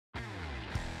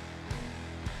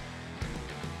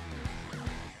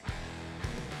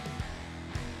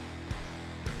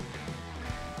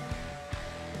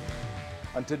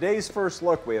On today's first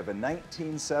look, we have a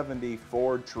 1970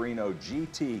 Ford Torino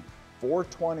GT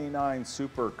 429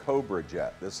 Super Cobra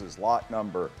Jet. This is lot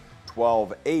number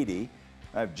 1280.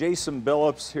 I have Jason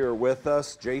Billups here with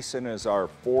us. Jason is our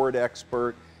Ford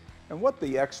expert, and what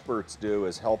the experts do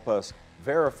is help us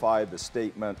verify the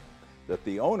statement that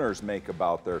the owners make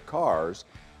about their cars,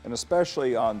 and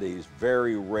especially on these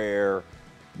very rare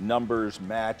numbers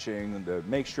matching, to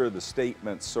make sure the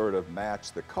statements sort of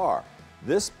match the car.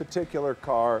 This particular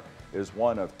car is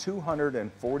one of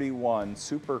 241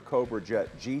 Super Cobra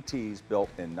Jet GTs built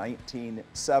in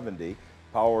 1970,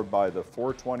 powered by the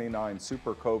 429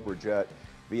 Super Cobra Jet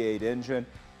V8 engine.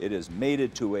 It is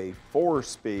mated to a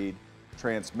 4-speed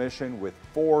transmission with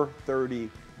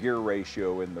 430 gear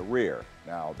ratio in the rear.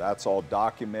 Now that's all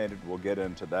documented, we'll get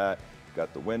into that.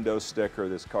 Got the window sticker,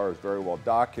 this car is very well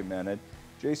documented.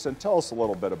 Jason, tell us a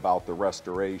little bit about the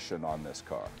restoration on this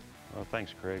car. Well,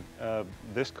 thanks, Craig.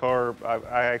 This car,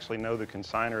 I actually know the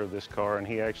consignor of this car, and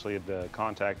he actually had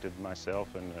contacted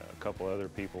myself and a couple other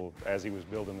people as he was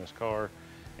building this car,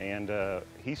 and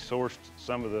he sourced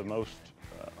some of the most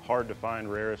hard to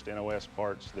find, rarest NOS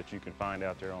parts that you can find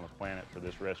out there on the planet for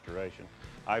this restoration.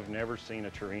 I've never seen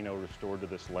a Torino restored to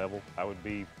this level. I would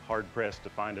be hard-pressed to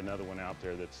find another one out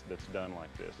there that's done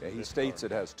like this. Yeah, he states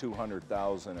it has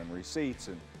 200,000 in receipts,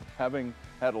 and having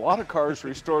had a lot of cars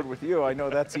restored with you, I know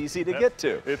that's easy to get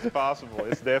to. It's possible.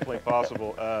 It's definitely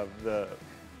possible.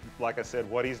 Like I said,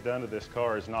 what he's done to this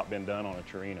car has not been done on a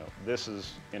Torino. This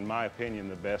is, in my opinion,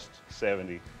 the best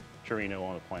 70 Torino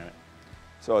on the planet.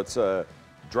 So it's a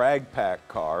drag pack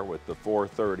car with the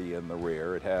 430 in the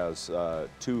rear. It has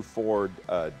 2 Ford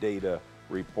data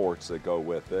reports that go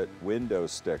with it, window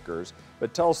stickers.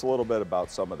 But tell us a little bit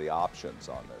about some of the options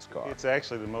on this car. It's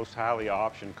actually the most highly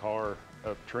optioned car,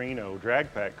 a Torino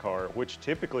drag pack car, which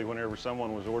typically whenever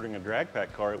someone was ordering a drag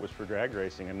pack car, it was for drag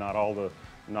racing and not all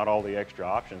the extra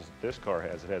options that this car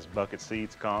has. It has bucket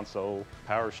seats, console,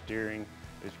 power steering.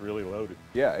 It's really loaded.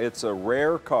 Yeah, it's a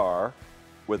rare car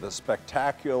with a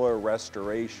spectacular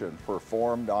restoration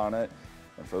performed on it.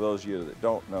 And for those of you that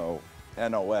don't know,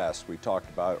 NOS, we talked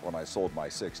about it when I sold my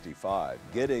 65.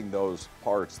 Getting those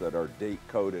parts that are date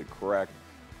coded correct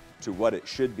to what it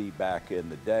should be back in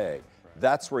the day,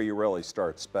 that's where you really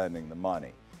start spending the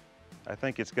money. I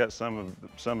think it's got some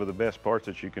of the best parts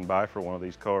that you can buy for one of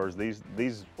these cars.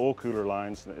 These oil cooler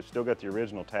lines, it's still got the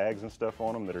original tags and stuff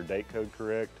on them that are date code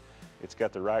correct. It's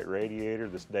got the right radiator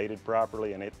that's dated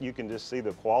properly, and you can just see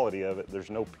the quality of it.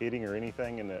 There's no pitting or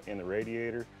anything in the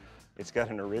radiator. It's got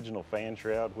an original fan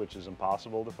shroud, which is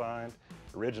impossible to find.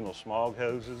 Original smog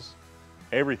hoses.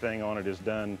 Everything on it is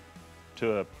done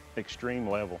to an extreme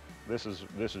level. This is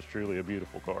truly a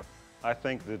beautiful car. I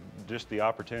think that just the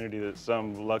opportunity that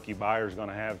some lucky buyer is going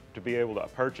to have to be able to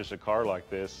purchase a car like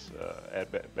this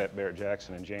at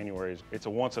Barrett-Jackson in January, it's a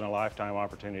once-in-a-lifetime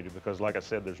opportunity because, like I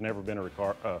said, there's never been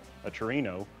a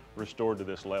Torino restored to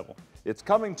this level. It's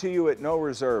coming to you at no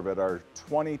reserve at our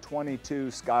 2022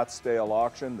 Scottsdale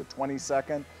auction, the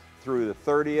 22nd through the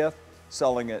 30th,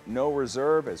 selling at no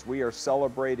reserve as we are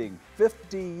celebrating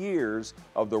 50 years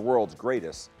of the world's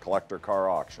greatest collector car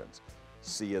auctions.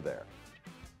 See you there.